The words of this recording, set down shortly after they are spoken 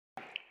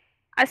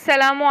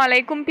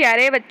अस्सलामुअलैकुम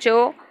प्यारे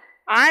बच्चों,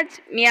 आज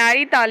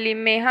मियारी तालीम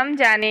में हम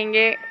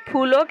जानेंगे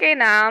फूलों के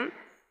नाम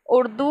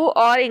उर्दू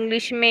और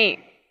इंग्लिश में।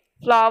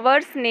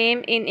 Flowers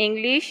name in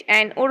English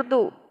and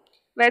Urdu.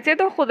 वैसे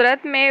तो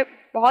कुदरत में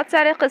बहुत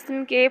सारे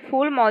किस्म के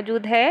फूल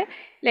मौजूद है,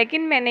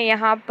 लेकिन मैंने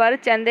यहाँ पर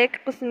चंद एक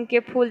किस्म के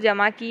फूल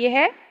जमा किए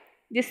हैं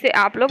जिससे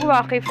आप लोग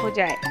वाकिफ़ हो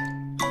जाए।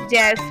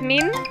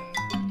 जैस्मिन,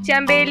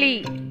 चमेली,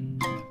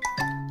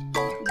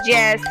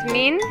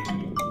 जैस्मिन,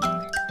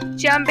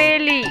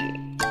 चमेली,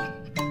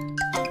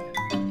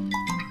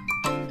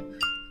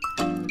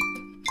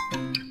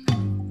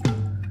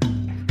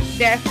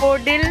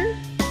 डैफोडिल,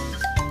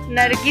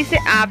 नरगिस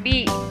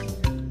आबी,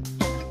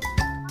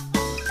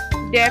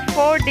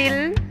 डैफोडिल,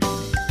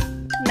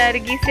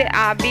 नरगिस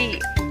आबी,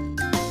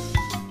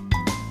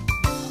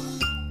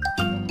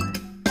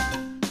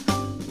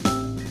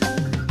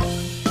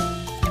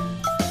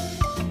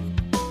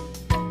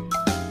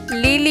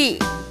 लिली,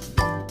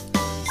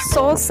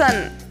 सोसन,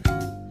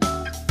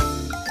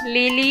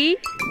 लिली,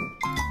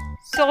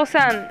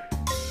 सोसन,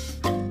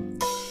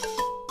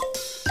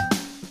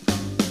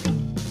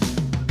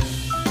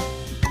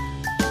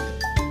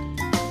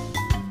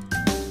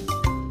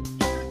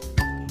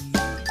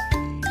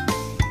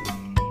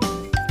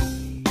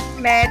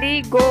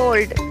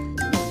 मैरीगोल्ड,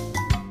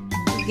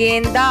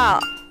 गेंदा,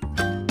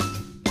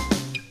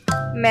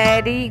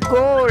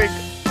 मैरीगोल्ड,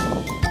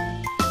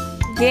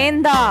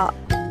 गेंदा,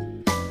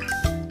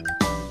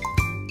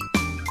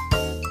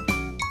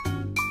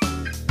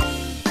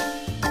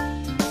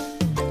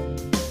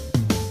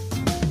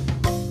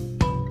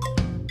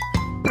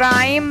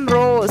 प्राइम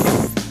रोज,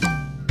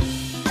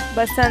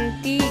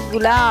 बसंती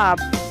गुलाब,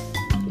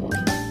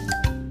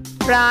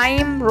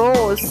 प्राइम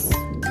रोज,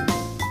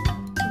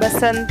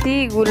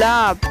 बसंती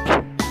गुलाब,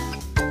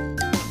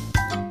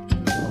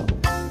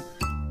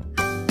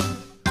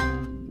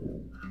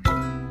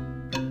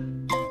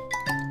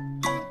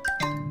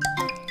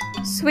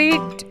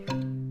 स्वीट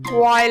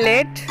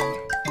वायलेट,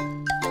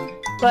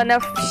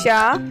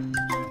 बनफशा,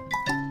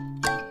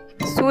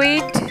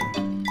 स्वीट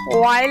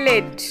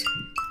वायलेट,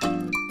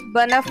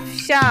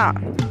 बनफशा,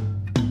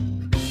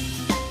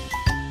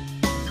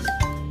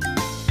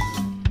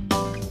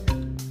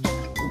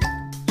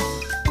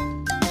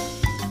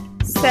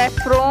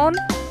 saffron,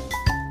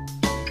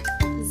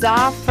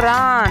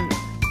 ज़ाफ़रान,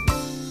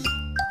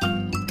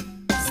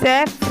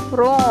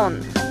 saffron,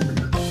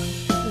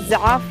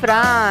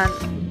 ज़ाफ़रान,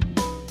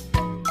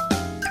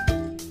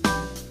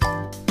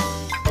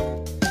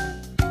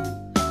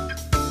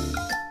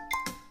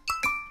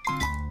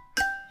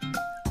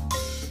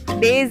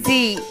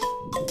 daisy,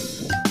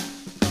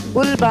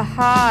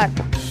 Gulbahar,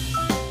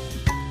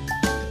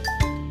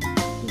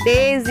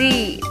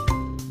 daisy,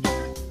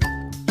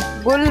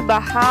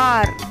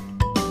 Gulbahar,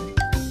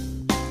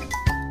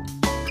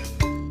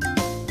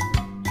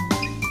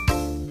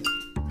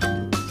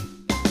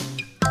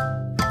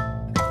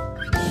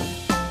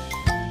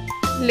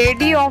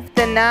 lady of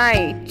the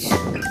night,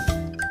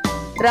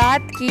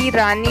 रात की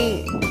रानी,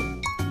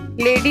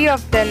 लेडी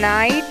ऑफ द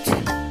नाइट,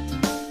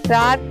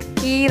 रात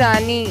की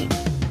रानी,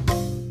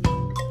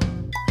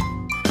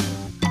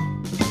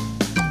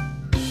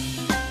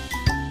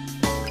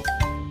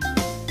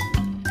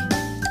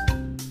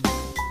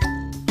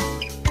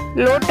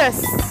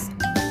 लोटस,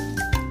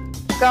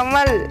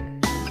 कमल,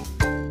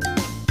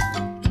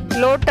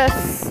 लोटस,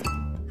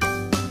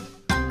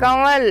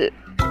 कमल,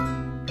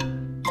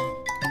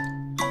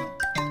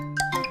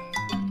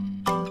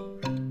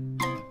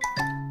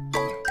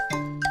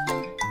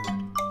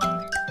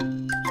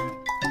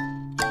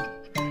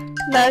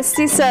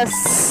 नर्सिसस,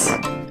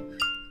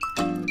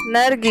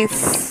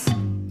 नरगिस,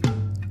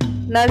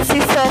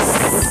 नर्सिसस,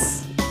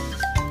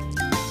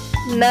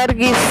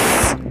 नरगिस,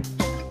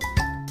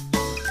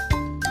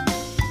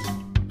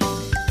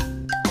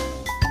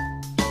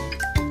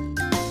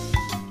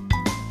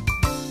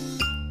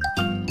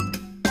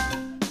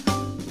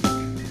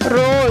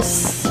 रोज,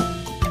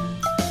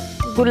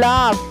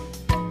 गुलाब,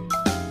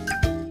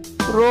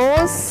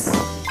 रोज,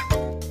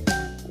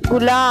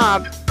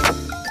 गुलाब,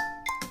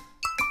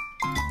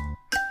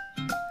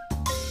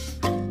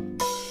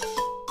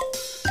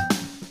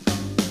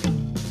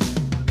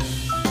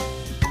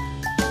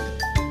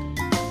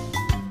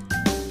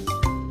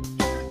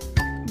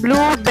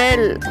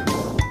 ब्लूबेल,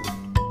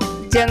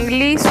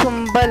 जंगली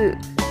सुंबल,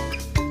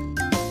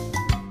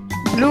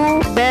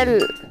 ब्लूबेल,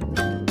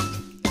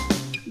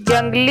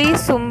 जंगली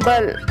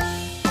सुंबल,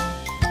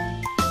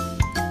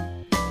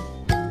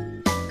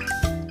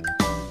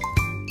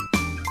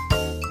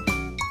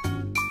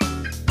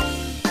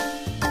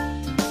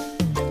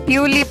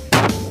 ट्यूलिप,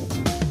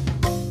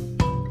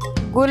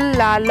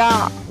 गुललाला,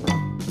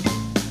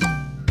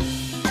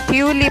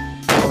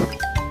 ट्यूलिप,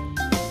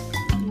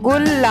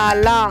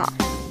 गुललाला,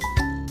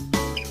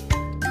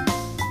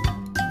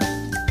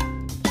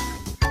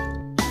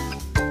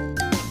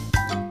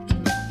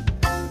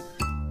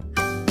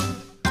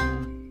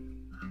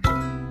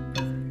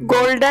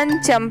 गोल्डन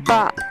चंपा,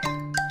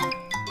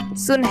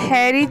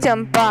 सुनहरी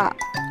चंपा,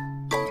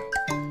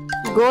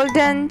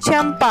 गोल्डन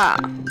चंपा,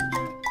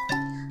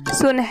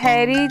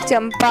 सुनहरी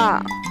चंपा,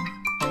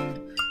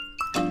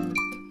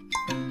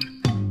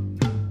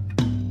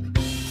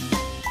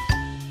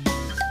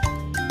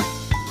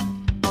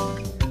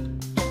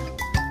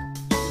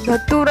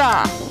 धतूरा,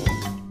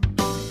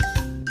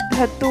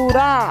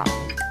 धतूरा,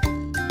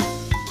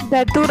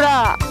 धतूरा,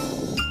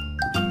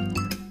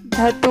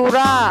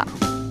 धतूरा,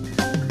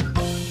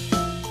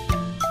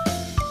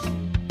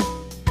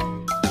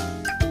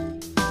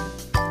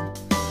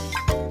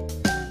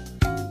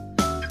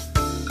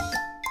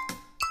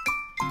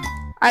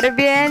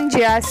 अरबियन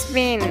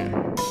जैस्मीन,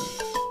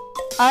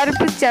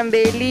 अरब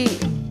चमेली,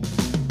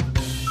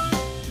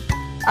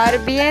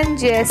 अरबियन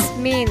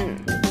जैस्मीन,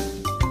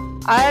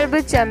 अरब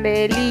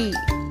चमेली,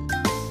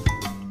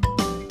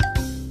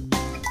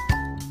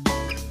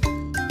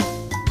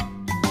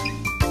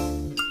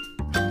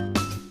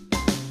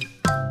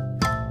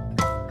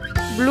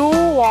 blue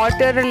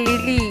water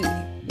lily,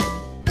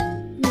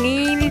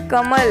 Neel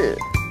Kamal,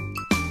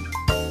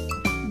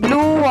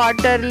 blue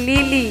water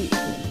lily,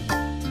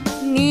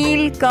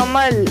 Neel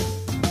Kamal,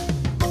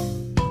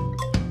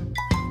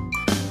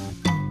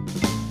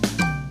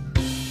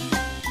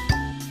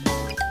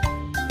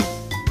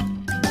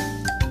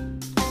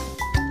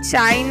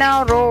 China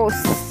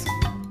rose,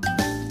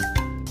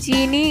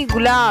 चीनी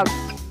गुलाब,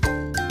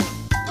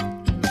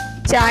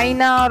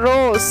 चाइना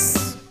रोज,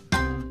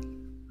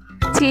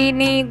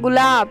 चीनी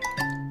गुलाब,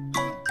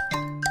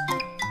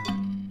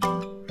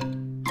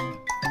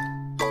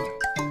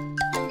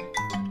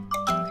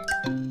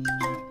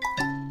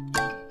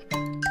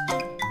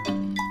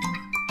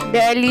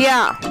 dahlia,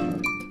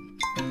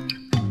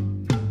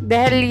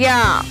 dahlia,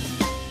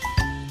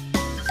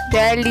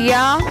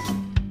 dahlia,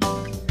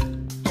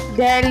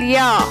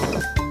 dahlia,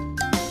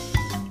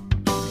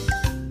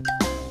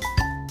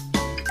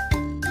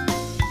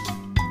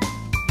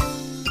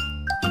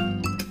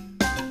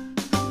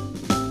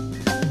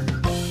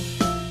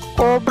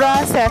 cobra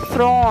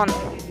saffron,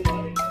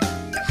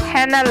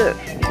 हैनल,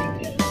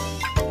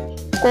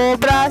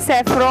 cobra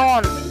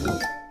saffron,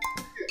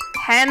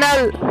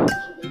 हैनल,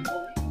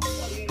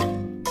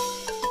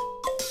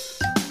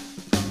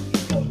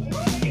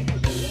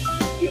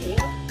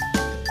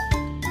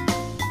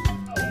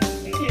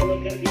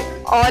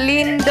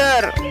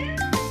 oleander,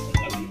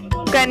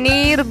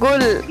 कनीर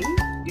गुल,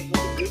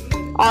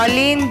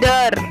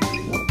 ओलिंडर,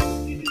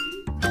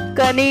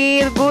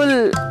 कनीर गुल,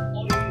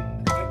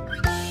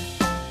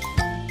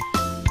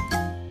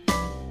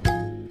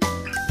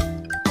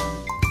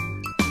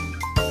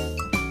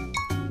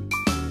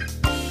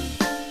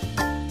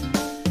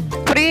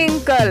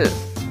 प्रिंकल,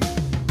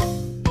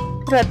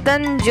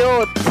 रतन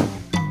जोत,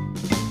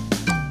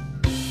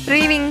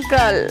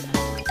 ट्रिविंकल,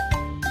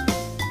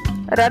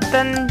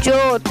 रतन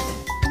जोत,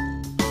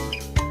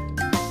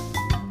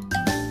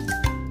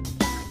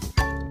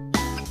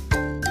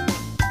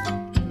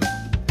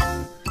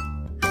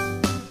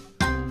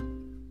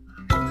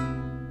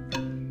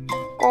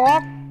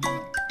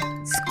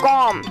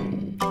 कॉक्सकॉम,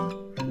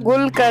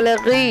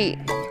 गुलकलगी,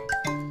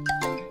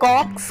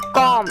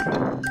 कॉक्सकॉम,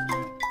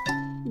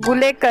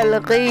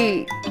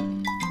 गुलकलगी,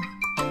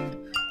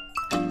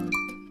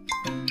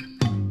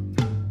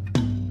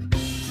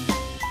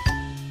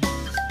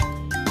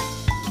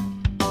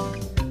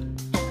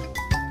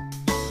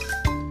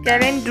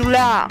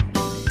 कैलेंडुला,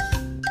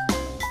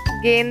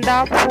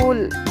 गेंदा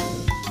फूल,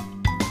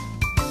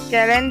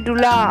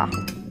 कैलेंडुला,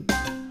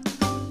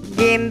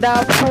 गेंदा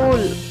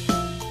फूल,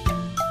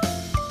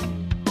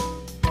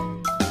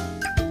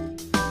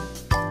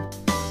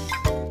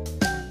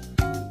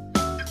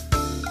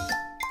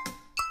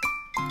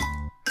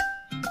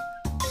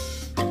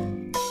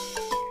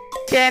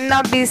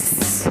 कैनबिस,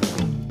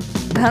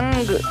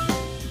 भंग,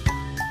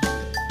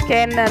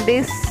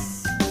 कैनबिस,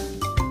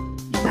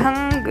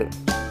 भंग,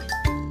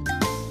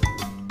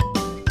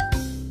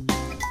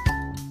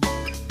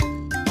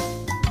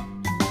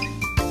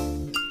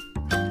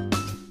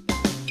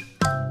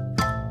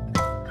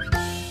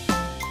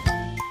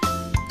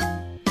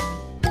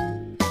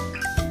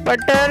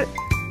 बटर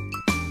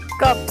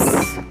कप्स,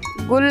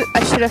 गुल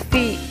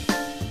अशरफी,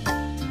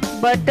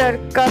 बटर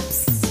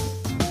कप्स,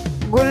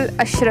 गुल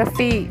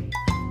अशरफी।